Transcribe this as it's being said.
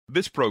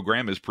This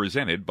program is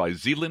presented by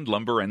Zeeland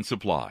Lumber and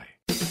Supply.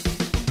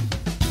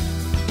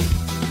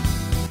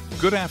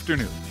 Good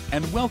afternoon,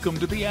 and welcome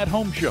to the At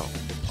Home Show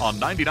on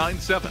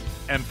 99.7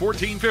 and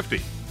 1450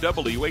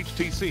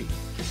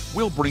 WHTC.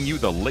 We'll bring you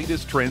the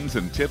latest trends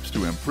and tips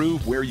to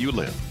improve where you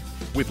live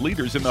with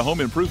leaders in the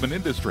home improvement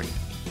industry.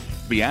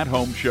 The At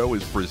Home Show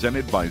is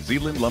presented by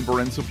Zeeland Lumber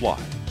and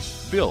Supply.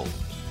 Build,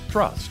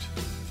 trust.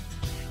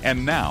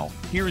 And now,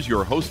 here's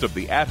your host of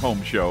the At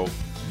Home Show,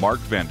 Mark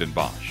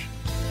Vandenbosch.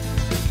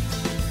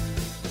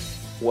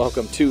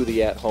 Welcome to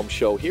the At Home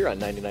Show here on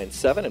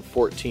 99.7 and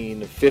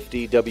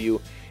 1450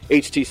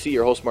 WHTC.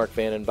 Your host, Mark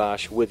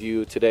Vandenbosch, with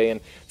you today. And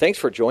thanks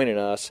for joining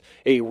us.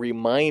 A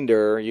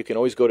reminder, you can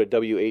always go to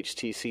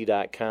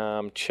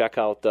WHTC.com, check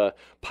out the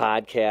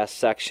podcast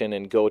section,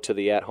 and go to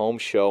the At Home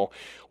Show,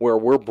 where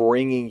we're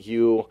bringing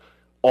you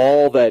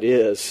all that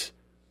is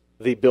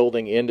the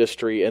building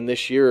industry. And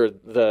this year,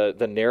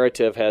 the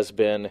narrative has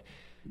been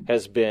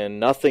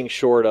nothing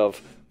short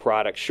of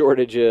product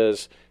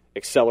shortages,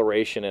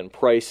 acceleration in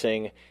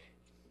pricing.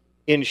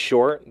 In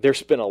short,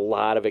 there's been a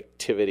lot of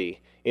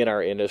activity in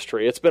our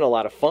industry. It's been a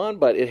lot of fun,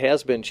 but it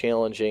has been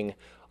challenging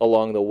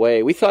along the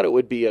way. We thought it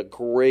would be a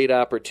great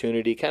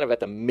opportunity, kind of at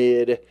the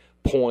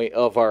midpoint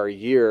of our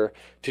year,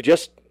 to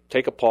just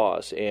take a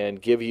pause and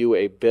give you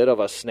a bit of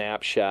a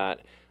snapshot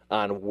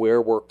on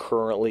where we're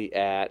currently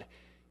at.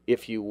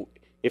 If you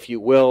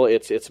will,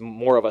 it's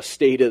more of a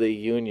State of the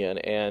Union.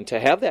 And to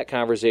have that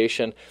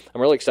conversation,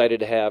 I'm really excited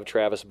to have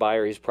Travis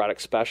Beyer. He's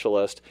product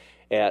specialist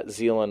at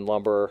Zeeland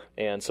Lumber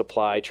and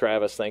Supply.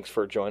 Travis, thanks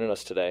for joining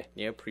us today.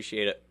 Yeah,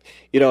 appreciate it.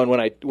 And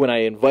when I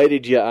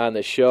invited you on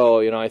the show,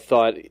 I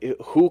thought,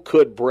 who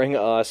could bring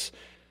us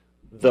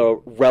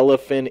the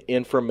relevant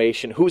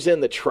information? Who's in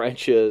the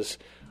trenches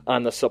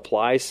on the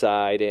supply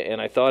side? And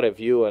I thought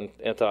of you and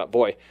thought,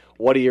 boy,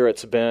 what a year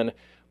it's been.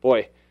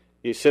 Boy,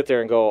 you sit there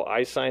and go,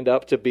 I signed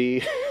up to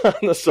be on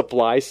the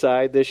supply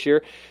side this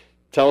year.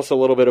 Tell us a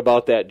little bit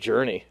about that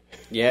journey.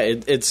 Yeah,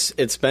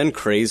 it's been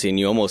crazy, and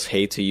you almost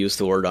hate to use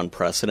the word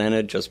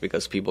unprecedented just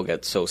because people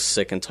get so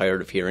sick and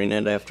tired of hearing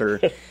it after,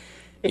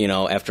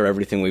 after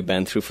everything we've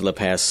been through for the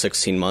past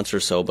 16 months or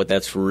so. But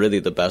that's really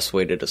the best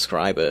way to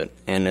describe it.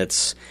 And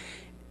it's,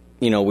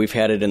 we've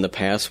had it in the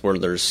past where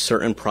there's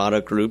certain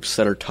product groups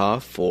that are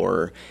tough,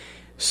 or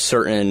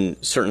certain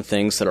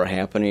things that are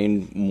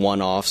happening,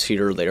 one-offs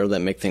here or there that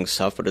make things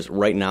tough. But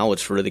right now,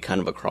 it's really kind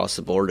of across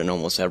the board in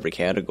almost every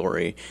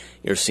category.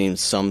 You're seeing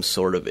some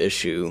sort of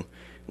issue,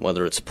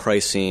 whether it's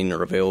pricing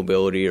or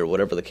availability or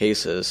whatever the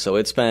case is. So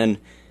it's been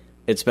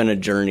a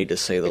journey, to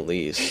say the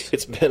least.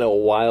 It's been a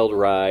wild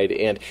ride,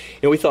 and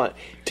we thought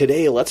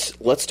today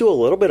let's do a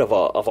little bit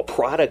of a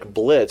product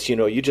blitz.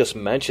 You just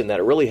mentioned that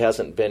it really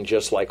hasn't been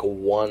just like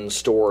one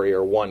story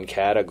or one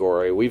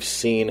category. We've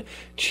seen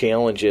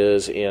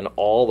challenges in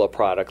all the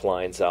product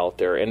lines out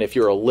there, and if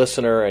you're a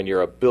listener and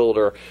you're a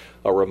builder,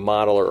 a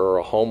remodeler, or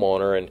a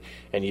homeowner,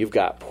 and you've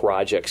got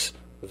projects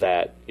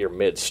that you're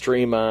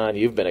midstream on,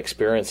 you've been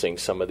experiencing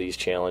some of these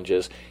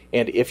challenges,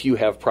 and if you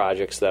have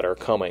projects that are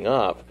coming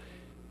up,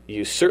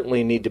 you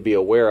certainly need to be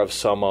aware of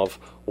some of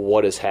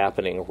what is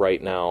happening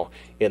right now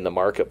in the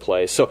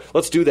marketplace. So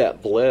let's do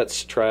that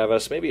blitz,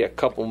 Travis, maybe a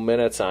couple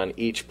minutes on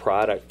each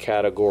product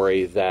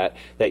category that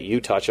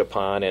you touch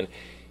upon. And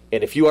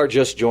if you are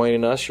just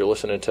joining us, you're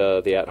listening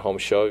to the At Home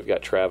Show. You've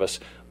got Travis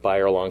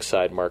Beyer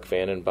alongside Mark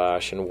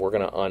Vandenbosch, and we're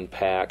going to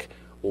unpack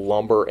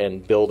lumber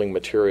and building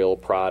material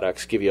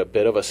products, give you a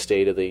bit of a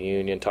State of the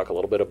Union, talk a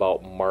little bit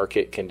about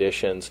market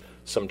conditions,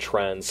 some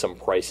trends, some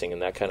pricing,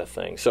 and that kind of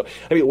thing. So,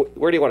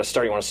 where do you want to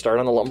start? You want to start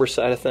on the lumber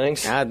side of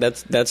things?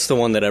 That's the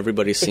one that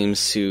everybody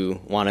seems to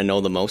want to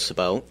know the most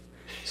about.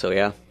 So,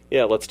 yeah.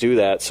 Yeah, let's do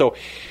that. So,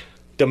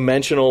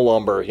 dimensional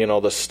lumber,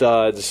 the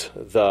studs,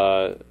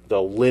 the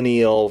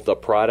lineal, the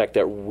product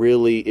that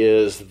really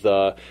is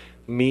the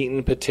meat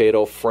and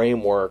potato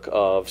framework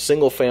of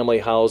single-family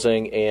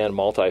housing and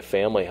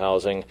multifamily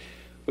housing.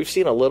 We've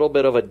seen a little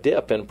bit of a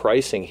dip in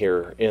pricing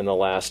here in the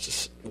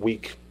last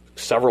week,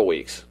 several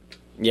weeks.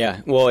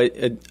 Yeah, well,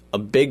 a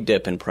big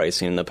dip in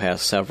pricing in the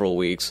past several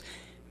weeks,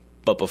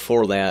 but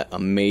before that, a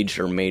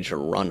major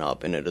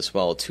run-up in it as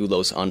well to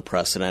those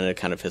unprecedented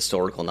kind of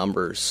historical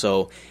numbers.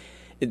 So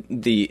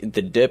the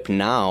dip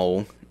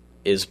now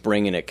is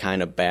bringing it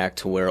kind of back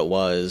to where it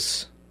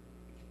was,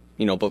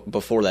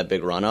 before that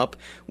big run-up,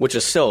 which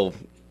is still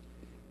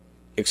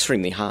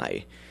extremely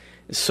high.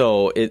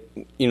 So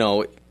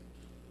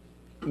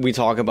we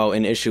talk about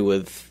an issue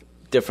with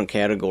different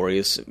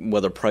categories,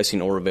 whether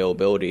pricing or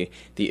availability.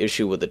 The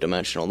issue with the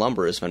dimensional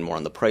lumber has been more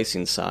on the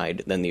pricing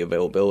side than the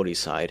availability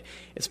side.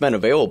 It's been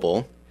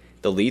available.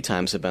 The lead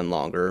times have been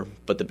longer,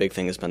 but the big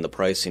thing has been the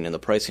pricing, and the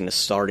pricing is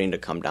starting to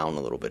come down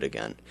a little bit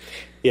again.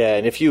 Yeah,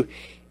 and if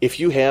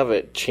you have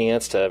a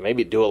chance to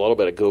maybe do a little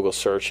bit of Google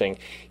searching,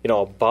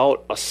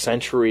 about a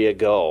century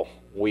ago,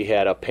 we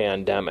had a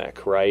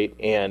pandemic, right?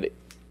 And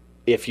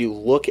if you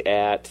look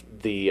at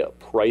the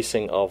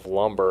pricing of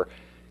lumber,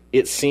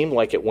 it seemed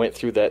like it went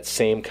through that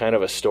same kind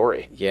of a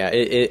story. Yeah,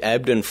 it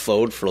ebbed and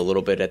flowed for a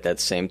little bit at that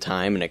same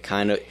time, and it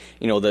kind of,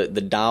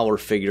 the dollar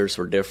figures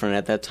were different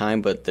at that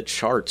time, but the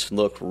charts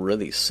looked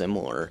really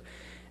similar.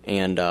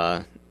 And,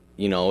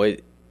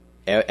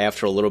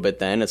 after a little bit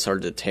then, it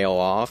started to tail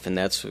off, and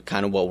that's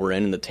kind of what we're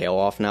in the tail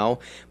off now.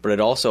 But it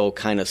also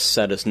kind of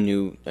set a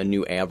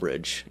new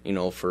average,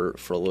 for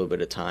a little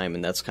bit of time,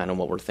 and that's kind of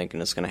what we're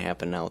thinking is going to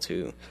happen now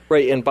too.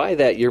 Right, and by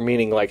that you're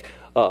meaning like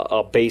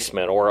a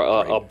basement or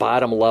a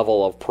bottom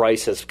level of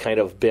price has kind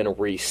of been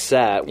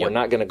reset. Yep. We're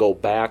not going to go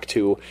back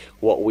to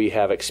what we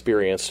have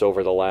experienced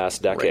over the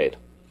last decade.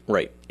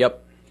 Right.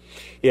 Yep.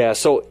 Yeah,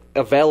 so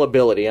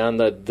availability on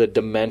the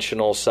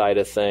dimensional side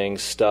of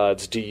things,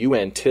 studs, do you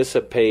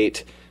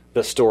anticipate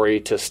the story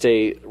to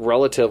stay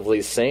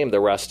relatively same the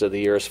rest of the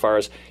year as far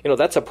as,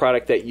 that's a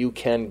product that you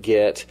can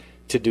get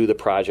to do the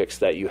projects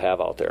that you have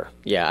out there?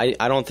 Yeah,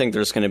 I don't think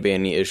there's going to be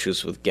any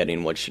issues with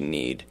getting what you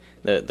need.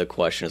 The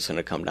question is going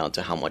to come down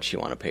to how much you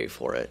want to pay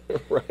for it.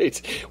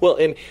 Right. Well,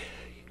 and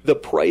the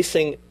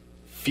pricing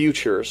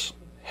futures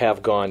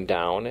have gone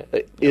down.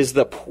 Is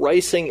the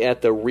pricing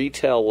at the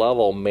retail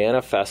level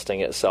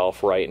manifesting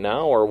itself right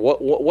now, or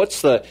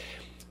what's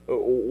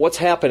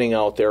happening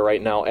out there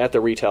right now at the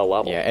retail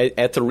level? Yeah,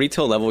 at the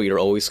retail level, you're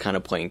always kind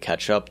of playing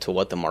catch up to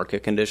what the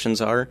market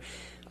conditions are.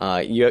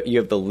 You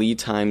have the lead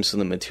times of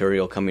the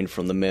material coming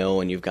from the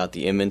mill, and you've got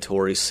the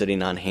inventory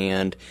sitting on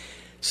hand.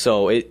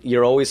 So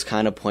you're always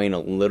kind of playing a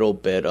little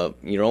bit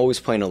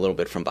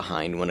from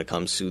behind when it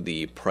comes to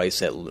the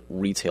price at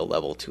retail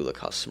level to the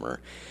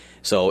customer.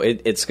 So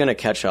it's going to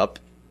catch up,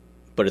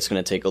 but it's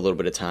going to take a little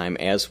bit of time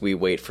as we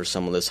wait for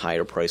some of this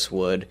higher price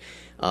wood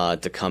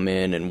to come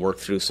in and work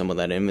through some of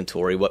that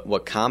inventory.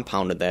 What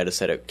compounded that is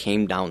that it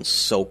came down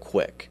so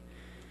quick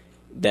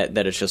that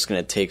it's just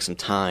going to take some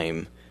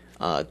time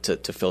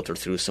to filter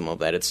through some of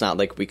that. It's not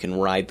like we can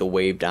ride the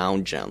wave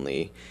down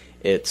gently.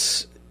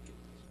 It's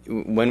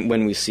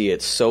when we see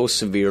it so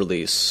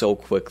severely, so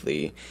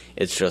quickly,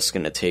 it's just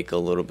going to take a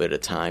little bit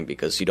of time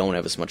because you don't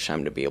have as much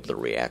time to be able to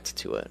react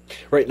to it.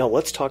 Right. Now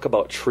let's talk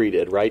about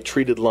treated, right?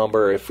 Treated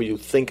lumber. If you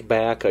think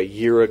back a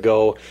year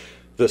ago,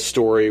 the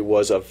story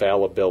was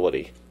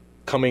availability.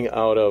 Coming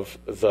out of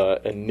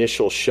the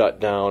initial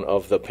shutdown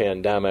of the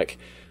pandemic,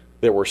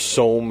 there were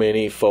so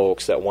many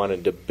folks that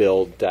wanted to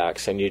build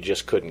decks, and you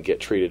just couldn't get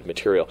treated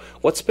material.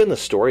 What's been the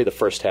story the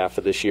first half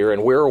of this year,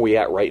 and where are we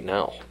at right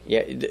now?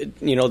 Yeah,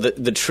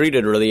 the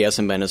treated really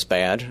hasn't been as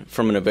bad.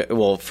 From an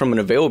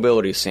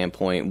availability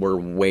standpoint, we're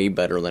way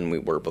better than we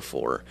were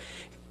before.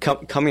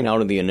 Coming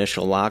out of the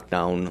initial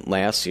lockdown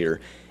last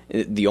year,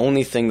 the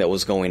only thing that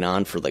was going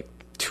on for like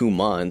 2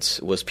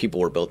 months was people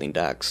were building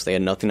decks. They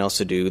had nothing else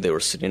to do. They were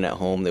sitting at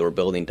home. They were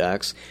building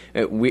decks.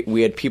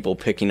 We had people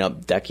picking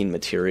up decking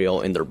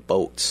material in their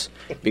boats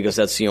because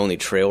that's the only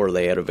trailer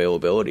they had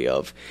availability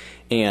of.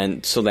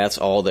 And so that's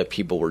all that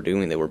people were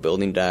doing. They were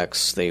building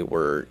decks. They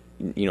were,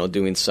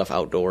 doing stuff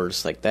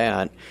outdoors like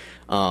that.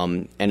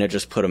 And it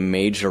just put a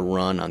major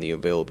run on the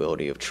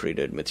availability of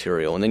treated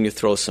material. And then you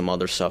throw some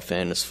other stuff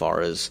in as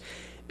far as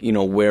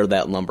where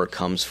that lumber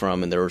comes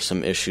from, and there were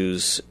some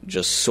issues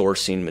just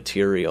sourcing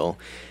material.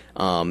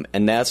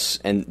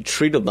 And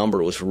treated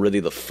lumber was really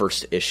the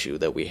first issue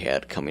that we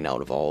had coming out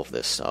of all of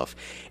this stuff.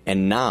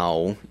 And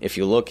now, if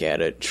you look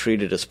at it,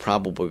 treated has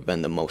probably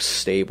been the most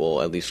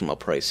stable, at least from a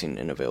pricing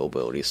and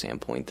availability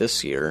standpoint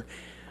this year.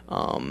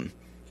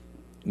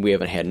 We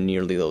haven't had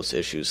nearly those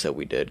issues that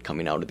we did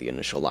coming out of the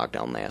initial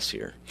lockdown last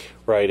year.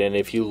 Right, and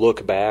if you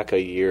look back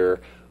a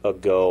year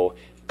ago,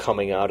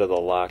 coming out of the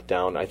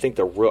lockdown, I think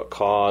the root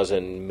cause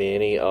in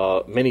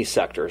many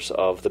sectors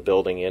of the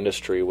building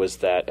industry was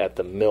that at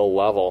the mill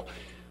level,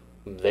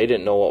 they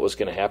didn't know what was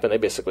going to happen. They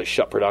basically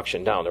shut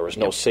production down. There was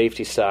no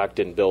safety stock,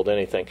 didn't build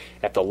anything.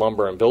 At the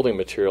lumber and building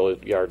material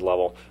yard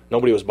level,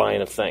 nobody was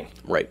buying a thing.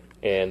 Right.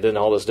 And then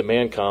all this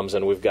demand comes,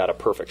 and we've got a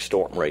perfect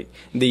storm. Right.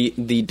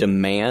 The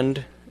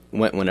demand,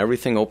 when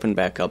everything opened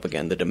back up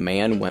again, the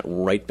demand went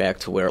right back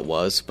to where it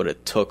was, but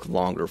it took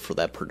longer for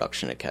that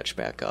production to catch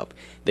back up.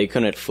 They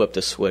couldn't flip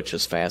the switch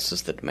as fast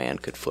as the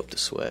demand could flip the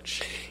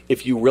switch.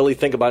 If you really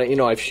think about it,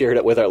 I've shared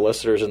it with our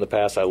listeners in the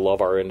past. I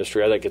love our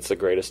industry. I think it's the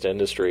greatest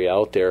industry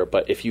out there.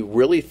 But if you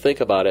really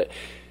think about it,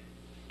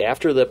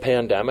 after the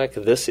pandemic,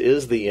 this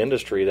is the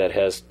industry that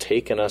has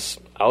taken us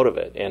out of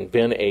it and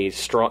been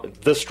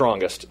the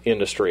strongest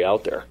industry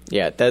out there.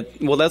 Yeah,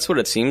 that's what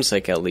it seems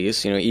like, at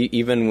least.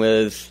 Even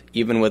with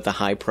the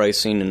high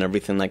pricing and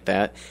everything like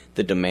that,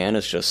 the demand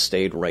has just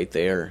stayed right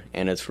there,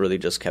 and it's really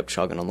just kept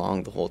chugging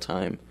along the whole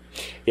time.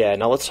 Yeah.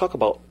 Now let's talk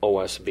about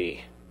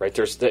OSB. Right?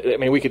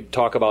 We could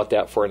talk about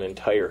that for an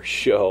entire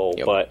show,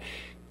 yep. But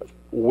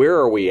where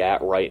are we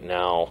at right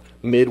now,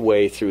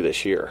 midway through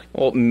this year?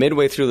 Well,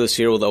 midway through this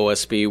year with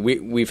OSB,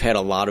 we've had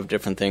a lot of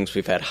different things.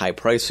 We've had high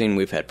pricing,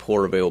 we've had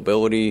poor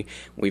availability,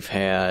 we've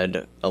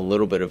had a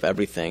little bit of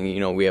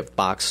everything. We have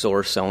box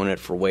stores selling it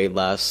for way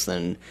less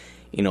than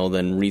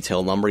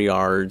retail lumber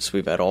yards.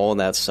 We've had all of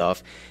that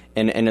stuff.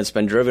 And it's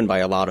been driven by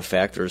a lot of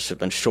factors. There's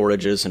been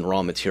shortages in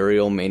raw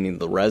material, mainly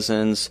the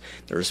resins.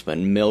 There's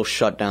been mill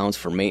shutdowns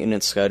for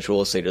maintenance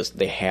schedules.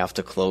 They have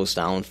to close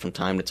down from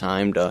time to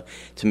time to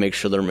make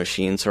sure their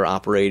machines are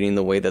operating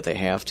the way that they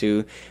have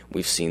to.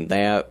 We've seen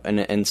that,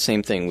 and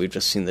same thing. We've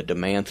just seen the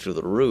demand through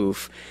the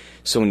roof.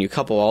 So when you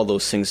couple all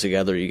those things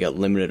together, you get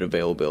limited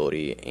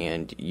availability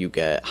and you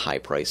get high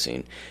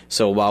pricing.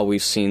 So while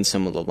we've seen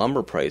some of the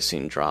lumber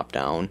pricing drop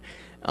down,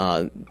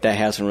 that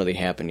hasn't really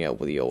happened yet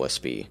with the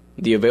OSB.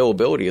 The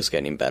availability is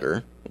getting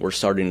better. We're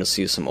starting to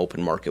see some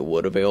open market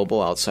wood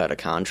available outside of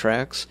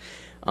contracts,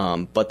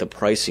 but the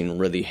pricing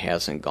really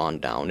hasn't gone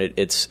down.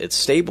 It's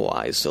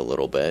stabilized a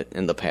little bit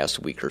in the past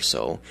week or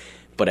so,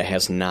 but it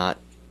has not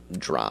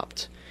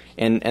dropped.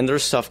 And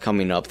there's stuff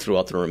coming up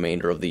throughout the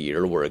remainder of the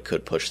year where it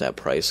could push that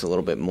price a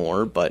little bit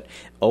more, but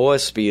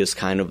OSB is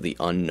kind of the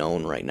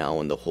unknown right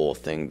now in the whole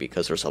thing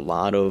because there's a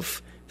lot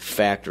of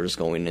factors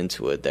going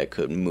into it that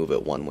could move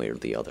it one way or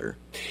the other.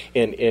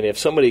 And if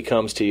somebody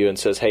comes to you and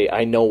says, hey,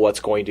 I know what's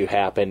going to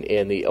happen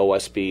in the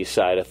OSB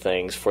side of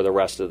things for the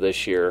rest of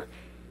this year,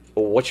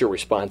 what's your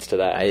response to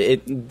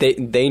that?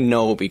 They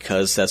know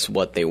because that's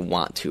what they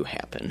want to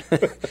happen.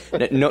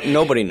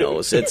 Nobody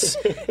knows.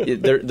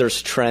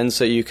 There's trends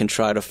that you can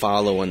try to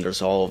follow, and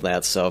there's all of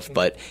that stuff.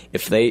 But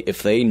if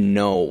they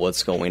know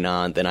what's going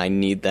on, then I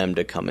need them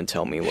to come and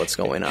tell me what's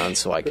going on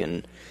so I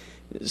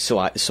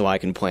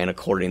can plan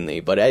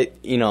accordingly. But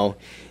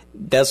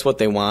that's what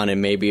they want,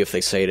 and maybe if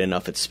they say it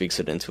enough, it speaks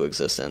it into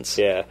existence.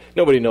 Yeah,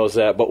 nobody knows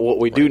that, but what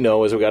we do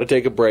know is we've got to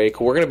take a break.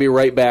 We're going to be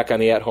right back on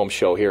the At Home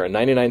Show here on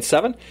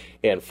 99.7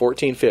 and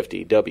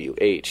 1450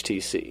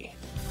 WHTC.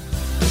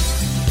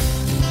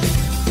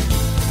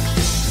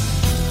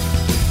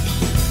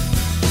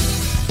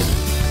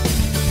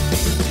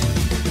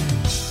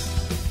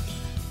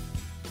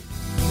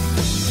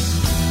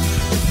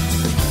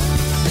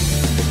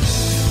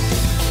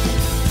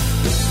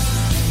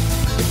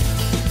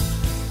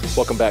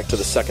 Welcome back to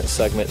the second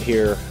segment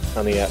here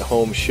on the At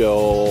Home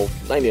Show,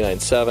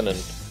 99.7 and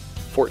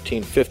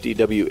 1450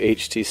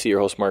 WHTC.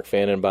 Your host, Mark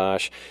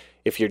Vandenbosch.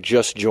 If you're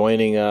just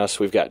joining us,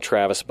 we've got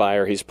Travis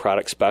Beyer. He's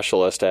product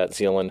specialist at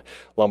Zeeland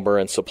Lumber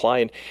and Supply.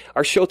 And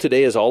our show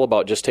today is all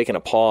about just taking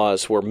a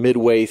pause. We're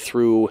midway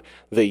through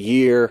the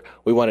year.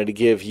 We wanted to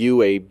give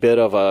you a bit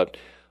of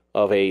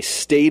a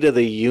state of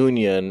the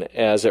union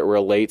as it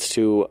relates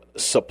to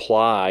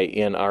supply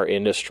in our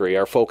industry.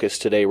 Our focus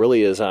today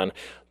really is on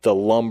the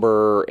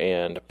lumber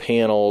and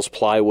panels,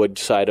 plywood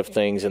side of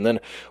things. And then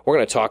we're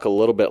going to talk a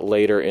little bit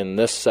later in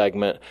this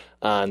segment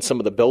on some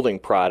of the building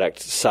product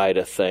side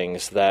of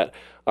things that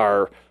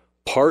are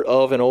part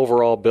of an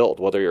overall build,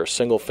 whether you're a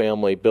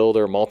single-family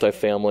builder,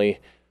 multifamily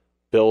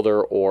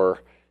builder,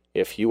 or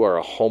if you are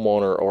a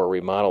homeowner or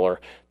a remodeler.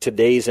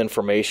 Today's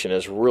information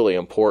is really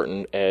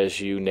important as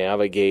you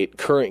navigate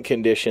current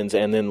conditions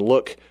and then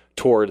look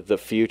toward the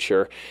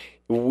future.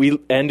 We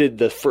ended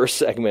the first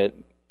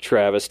segment,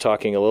 Travis,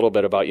 talking a little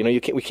bit about,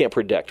 we can't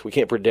predict. We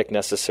can't predict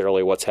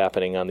necessarily what's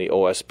happening on the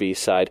OSB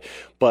side,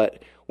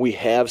 but we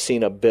have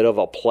seen a bit of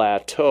a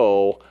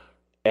plateau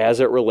as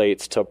it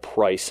relates to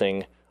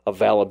pricing.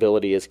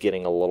 Availability is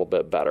getting a little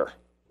bit better.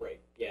 Right,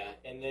 yeah.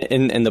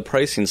 And the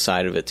pricing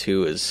side of it,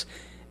 too, is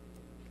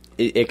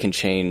it can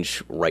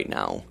change right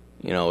now.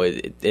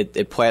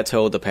 It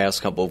plateaued the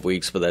past couple of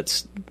weeks, but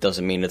that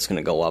doesn't mean it's going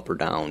to go up or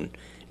down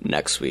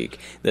next week.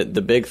 The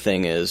big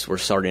thing is we're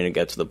starting to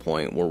get to the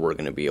point where we're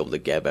going to be able to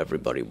give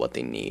everybody what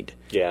they need.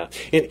 Yeah.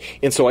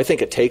 And so I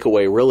think a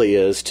takeaway really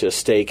is to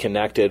stay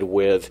connected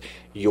with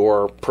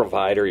your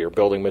provider, your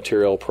building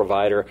material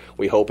provider.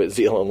 We hope it's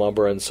Zeeland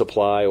Lumber and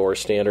Supply or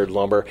Standard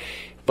Lumber.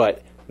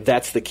 But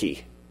that's the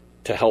key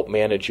to help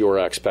manage your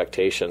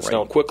expectations. Right.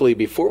 Now, quickly,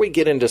 before we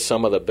get into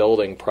some of the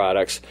building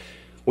products,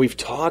 we've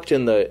talked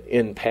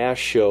in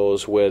past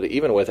shows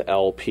even with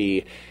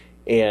LP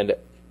and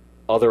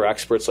other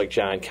experts like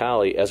John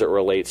Colley as it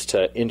relates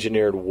to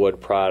engineered wood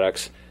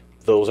products.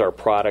 Those are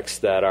products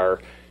that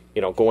are,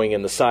 going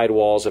in the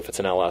sidewalls if it's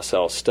an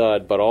LSL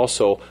stud, but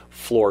also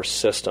floor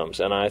systems.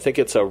 And I think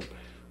it's a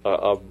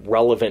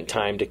relevant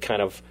time to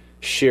kind of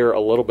share a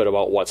little bit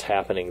about what's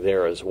happening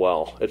there as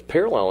well. It's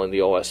parallel in the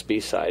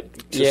OSB side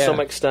to some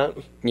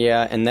extent.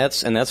 Yeah, and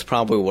that's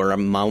probably where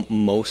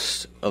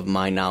most of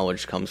my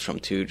knowledge comes from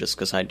too, just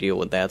because I deal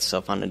with that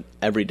stuff on an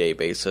everyday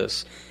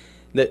basis.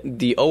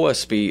 The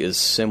OSB is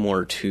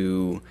similar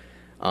to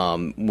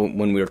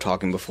when we were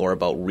talking before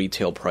about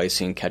retail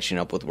pricing catching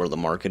up with where the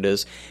market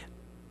is,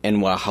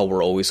 and how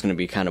we're always going to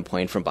be kind of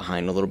playing from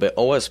behind a little bit.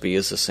 OSB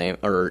is the same,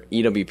 or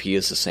EWP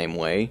is the same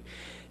way,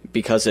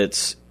 because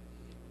it's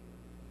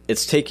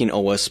taking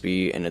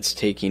OSB and it's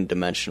taking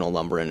dimensional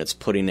lumber and it's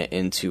putting it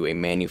into a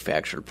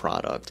manufactured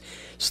product.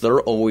 So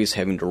they're always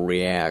having to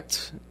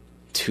react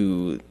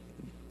to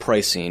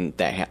pricing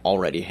that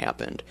already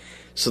happened.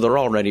 So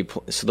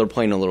they're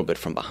playing a little bit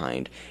from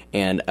behind.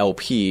 And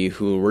LP,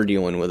 who we're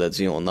dealing with at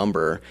Zeal and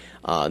Lumber,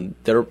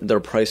 they're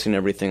pricing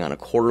everything on a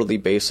quarterly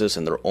basis,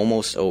 and they're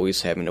almost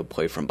always having to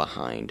play from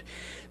behind.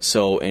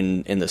 So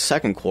in the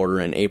second quarter,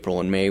 in April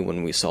and May,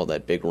 when we saw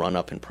that big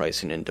run-up in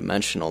pricing in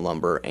dimensional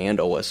lumber and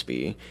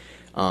OSB,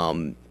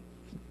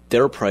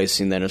 their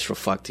pricing then is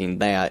reflecting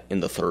that in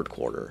the third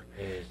quarter.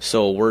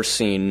 So we're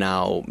seeing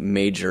now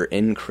major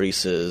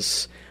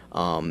increases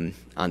on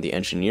the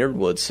engineered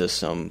wood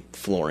system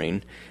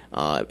flooring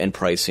and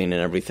pricing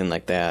and everything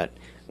like that,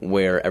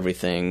 where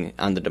everything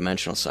on the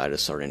dimensional side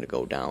is starting to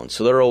go down.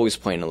 So they're always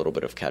playing a little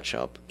bit of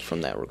catch-up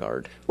from that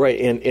regard. Right,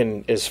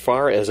 and as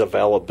far as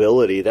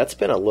availability, that's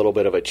been a little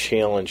bit of a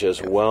challenge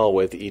as well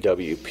with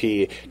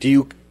EWP. Do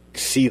you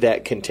see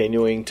that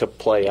continuing to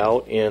play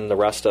out in the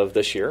rest of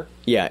this year?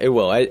 Yeah, it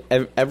will.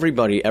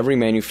 Every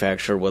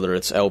manufacturer, whether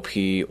it's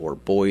LP or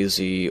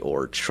Boise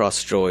or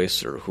Truss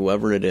Joist or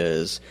whoever it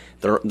is,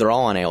 they're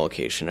all on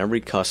allocation.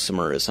 Every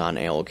customer is on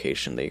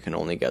allocation. They can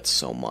only get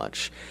so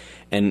much.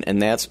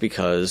 And that's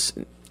because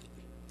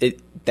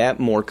that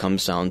more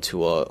comes down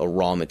to a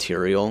raw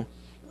material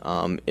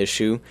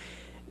issue.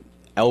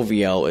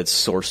 LVL, it's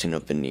sourcing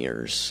of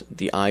veneers.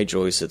 The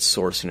I-joist, it's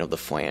sourcing of the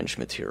flange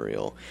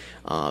material.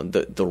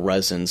 The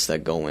resins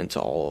that go into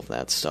all of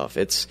that stuff.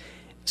 It's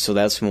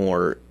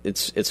more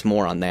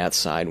on that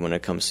side when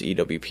it comes to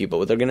EWP. But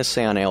what they're going to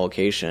say on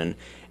allocation,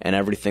 and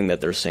everything that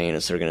they're saying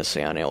is they're going to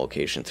say on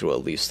allocation through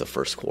at least the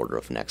first quarter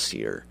of next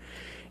year.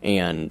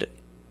 And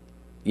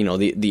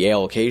the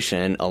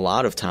allocation a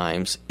lot of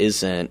times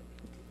isn't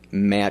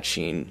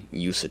matching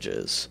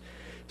usages.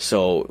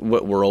 So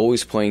we're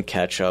always playing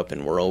catch up,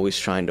 and we're always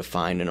trying to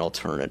find an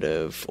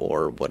alternative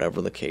or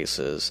whatever the case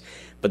is.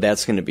 But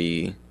that's going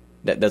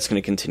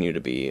to continue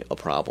to be a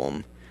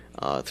problem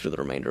through the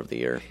remainder of the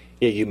year.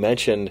 Yeah, you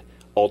mentioned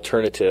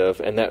alternative,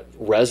 and that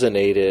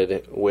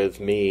resonated with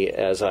me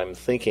as I'm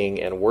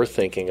thinking and we're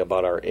thinking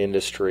about our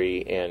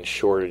industry and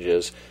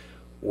shortages,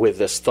 with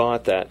this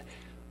thought that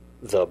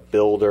the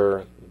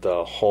builder,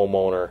 the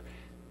homeowner,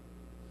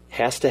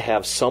 has to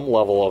have some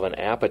level of an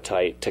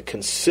appetite to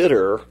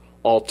consider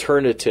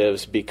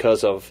alternatives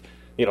because of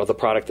the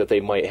product that they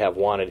might have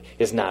wanted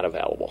is not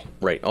available.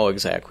 Right. Oh,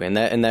 exactly. And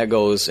that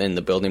goes in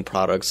the building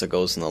products, that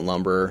goes in the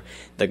lumber,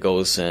 that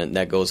goes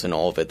in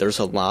all of it. There's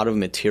a lot of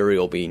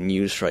material being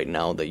used right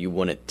now that you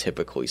wouldn't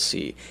typically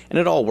see, and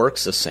it all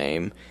works the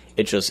same.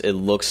 It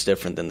looks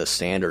different than the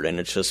standard, and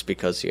it's just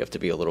because you have to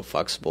be a little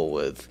flexible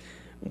with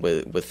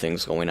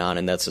things going on,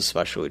 and that's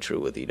especially true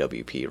with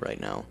EWP right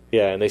now.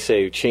 Yeah, and they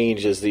say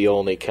change is the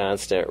only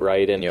constant,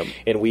 right? And yep.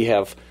 And we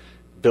have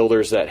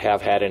builders that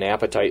have had an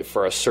appetite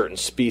for a certain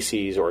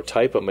species or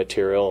type of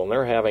material, and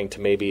they're having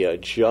to maybe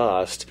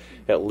adjust,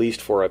 at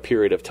least for a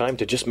period of time,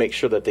 to just make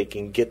sure that they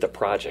can get the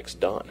projects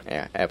done.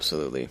 Yeah,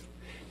 absolutely.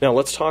 Now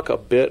let's talk a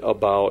bit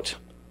about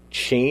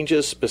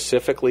changes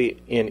specifically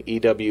in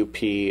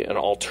EWP and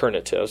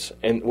alternatives,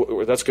 and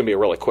that's going to be a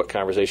really quick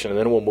conversation, and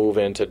then we'll move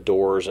into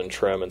doors and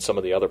trim and some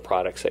of the other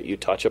products that you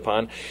touch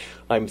upon.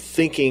 I'm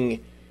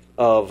thinking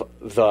of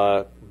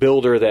the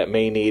builder that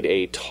may need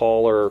a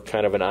taller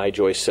kind of an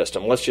I-joist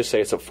system. Let's just say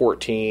it's a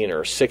 14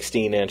 or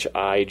 16-inch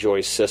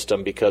I-joist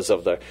system because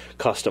of the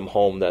custom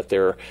home that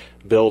they're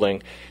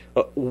building.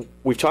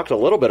 We've talked a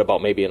little bit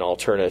about maybe an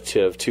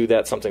alternative to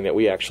that, something that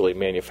we actually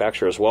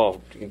manufacture as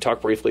well. Can you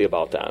talk briefly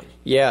about that?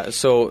 Yeah,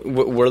 so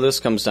where this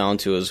comes down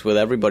to is with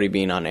everybody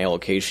being on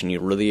allocation, you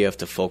really have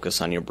to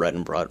focus on your bread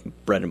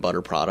and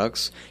butter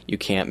products. You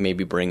can't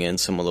maybe bring in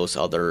some of those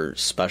other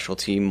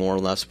specialty, more or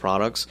less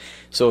products.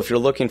 So if you're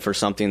looking for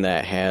something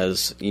that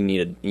you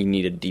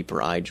need a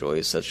deeper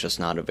I-joist that's just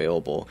not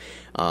available,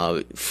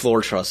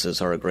 floor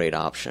trusses are a great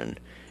option.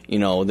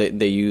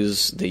 They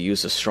use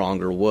a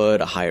stronger wood,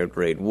 a higher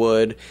grade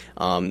wood.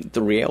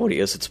 The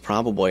reality is it's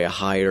probably a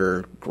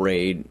higher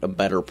grade, a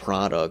better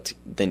product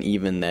than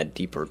even that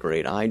deeper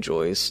grade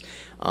I-joist.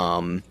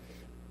 And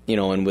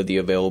with the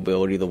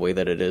availability the way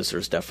that it is,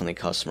 there's definitely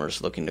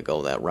customers looking to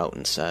go that route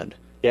instead.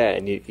 Yeah,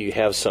 and you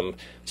have some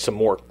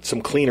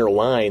cleaner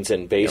lines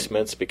in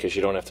basements, yep, because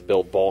you don't have to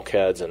build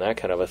bulkheads and that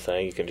kind of a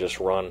thing. You can just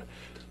run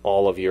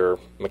all of your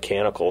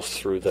mechanicals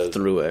through the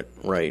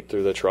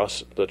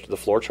truss, the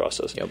floor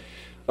trusses. Yep.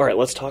 All right,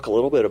 let's talk a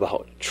little bit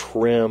about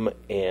trim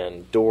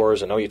and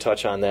doors. I know you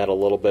touch on that a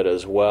little bit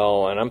as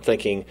well, and I'm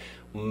thinking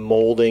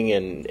molding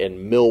and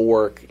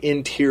millwork,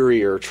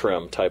 interior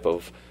trim type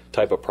of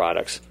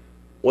products.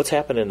 What's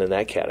happening in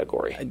that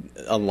category?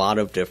 A lot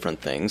of different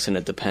things, and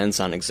it depends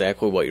on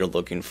exactly what you're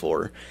looking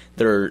for.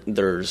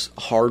 There's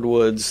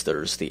hardwoods,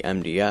 there's the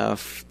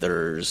MDF,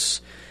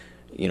 there's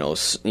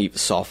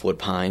softwood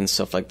pine,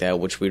 stuff like that,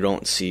 which we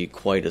don't see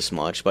quite as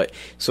much. But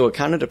so it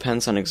kind of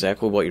depends on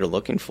exactly what you're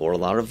looking for. A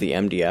lot of the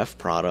MDF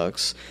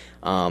products,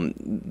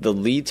 the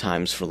lead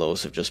times for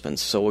those have just been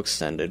so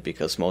extended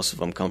because most of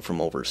them come from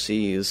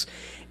overseas.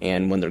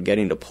 And when they're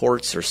getting to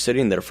ports, they're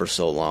sitting there for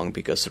so long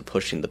because they're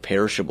pushing the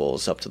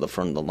perishables up to the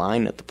front of the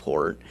line at the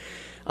port.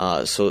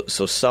 So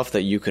stuff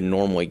that you can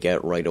normally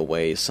get right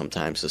away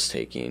sometimes is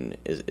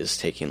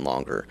taking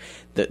longer.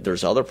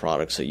 There's other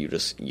products that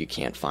you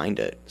can't find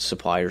it.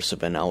 Suppliers have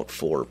been out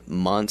for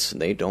months.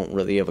 They don't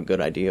really have a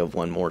good idea of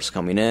when more is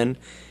coming in.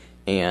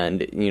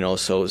 And,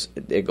 so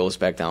it goes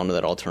back down to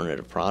that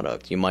alternative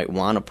product. You might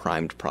want a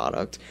primed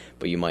product,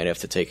 but you might have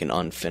to take an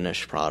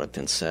unfinished product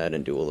instead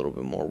and do a little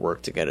bit more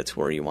work to get it to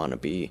where you want to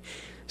be.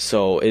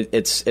 So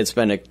it's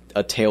been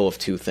a tale of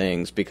two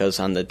things, because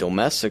on the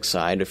domestic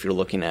side, if you're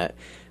looking at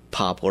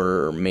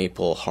poplar or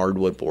maple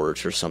hardwood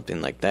boards or something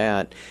like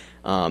that,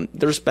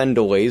 there's been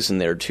delays in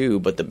there too,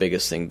 but the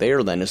biggest thing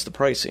there then is the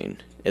pricing.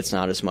 It's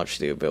not as much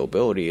the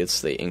availability,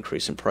 it's the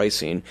increase in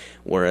pricing,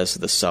 whereas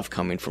the stuff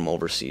coming from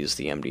overseas,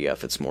 the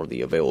MDF, it's more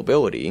the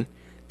availability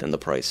than the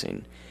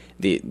pricing.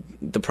 The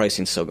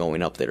pricing's still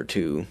going up there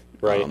too,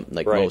 right?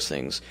 Most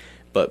things.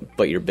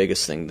 But your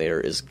biggest thing there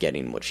is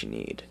getting what you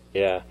need.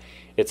 Yeah,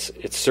 it's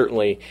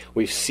certainly,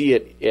 we see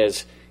it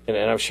as, and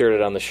I've shared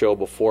it on the show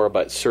before,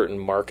 but certain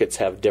markets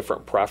have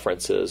different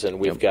preferences, and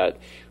we've got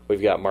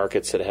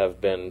markets that have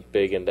been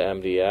big into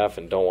MDF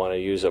and don't want to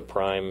use a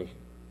prime,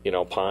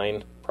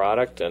 pine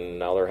product, and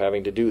now they're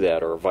having to do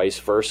that, or vice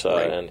versa,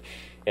 right.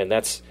 and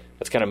that's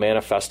kind of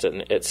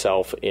manifested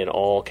itself in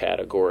all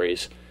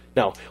categories.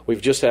 Now, we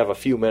just have a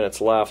few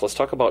minutes left. Let's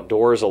talk about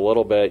doors a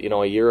little bit.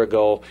 A year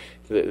ago,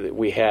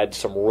 we had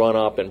some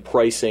run-up in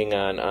pricing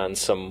on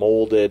some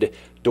molded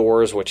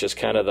doors, which is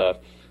kind of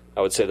I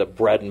would say the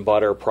bread and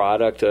butter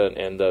product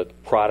and the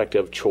product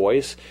of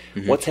choice.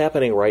 Mm-hmm. What's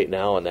happening right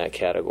now in that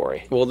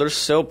category? Well, there's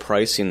still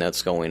pricing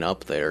that's going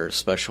up there,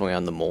 especially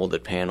on the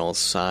molded panels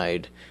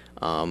side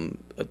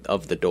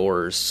of the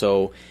doors.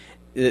 So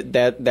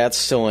that's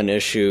still an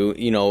issue.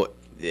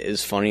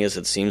 As funny as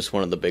it seems,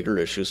 one of the bigger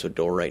issues with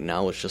door right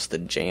now is just the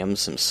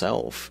jambs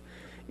themselves.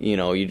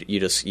 You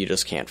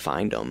just can't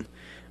find them.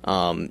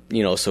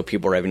 So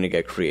people are having to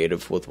get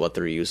creative with what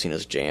they're using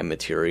as jam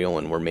material,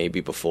 and where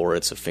maybe before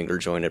it's a finger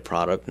jointed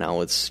product,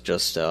 now it's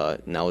just a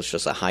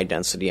high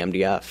density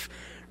MDF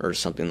or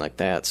something like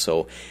that.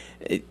 So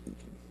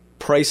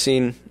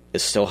pricing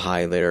is still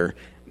high there,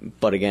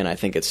 but again, I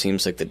think it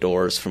seems like the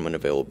doors from an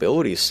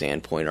availability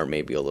standpoint are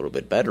maybe a little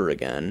bit better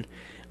again.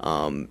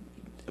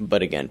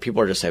 But again,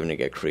 people are just having to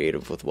get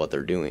creative with what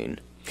they're doing.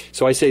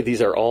 So I say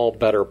these are all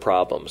better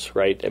problems,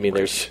 right? I mean,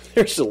 right.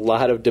 There's a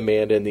lot of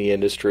demand in the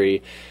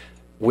industry.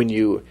 When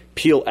you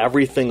peel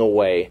everything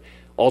away,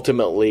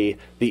 ultimately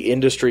the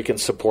industry can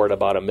support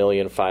about 1.5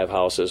 million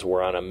houses.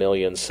 We're on 1.7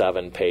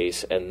 million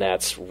pace, and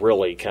that's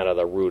really kind of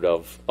the root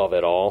of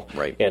it all.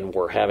 Right. And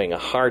we're having a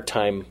hard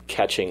time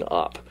catching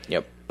up.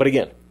 Yep. But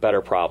again,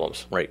 better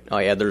problems. Right. Oh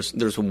yeah,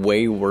 there's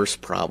way worse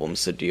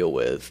problems to deal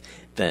with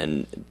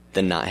than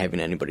not having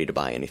anybody to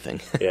buy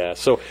anything. Yeah.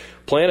 So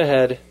plan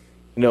ahead.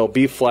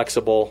 Be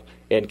flexible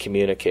and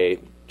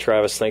communicate.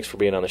 Travis, thanks for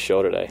being on the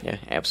show today. Yeah,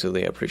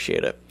 absolutely. I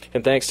appreciate it.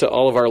 And thanks to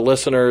all of our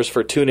listeners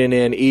for tuning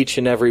in each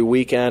and every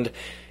weekend.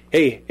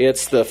 Hey,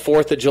 it's the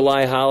 4th of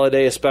July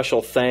holiday. A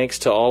special thanks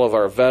to all of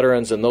our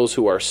veterans and those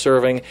who are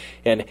serving.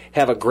 And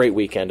have a great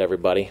weekend,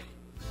 everybody.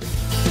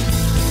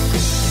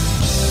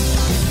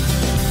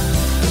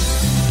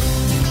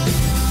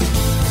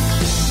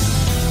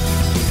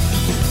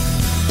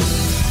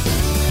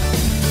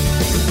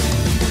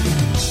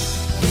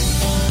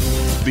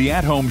 The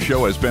At Home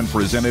Show has been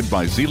presented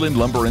by Zeeland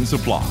Lumber and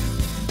Supply.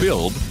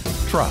 Build,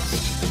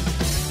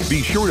 trust.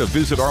 Be sure to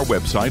visit our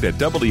website at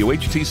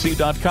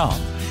WHTC.com,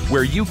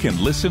 where you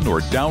can listen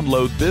or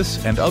download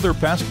this and other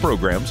past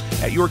programs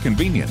at your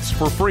convenience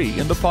for free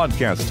in the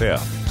podcast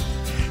tab.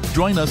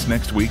 Join us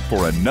next week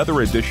for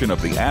another edition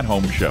of the At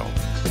Home Show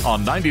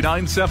on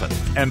 99.7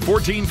 and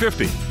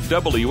 1450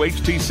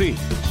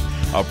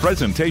 WHTC, a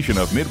presentation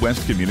of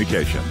Midwest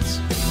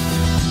Communications.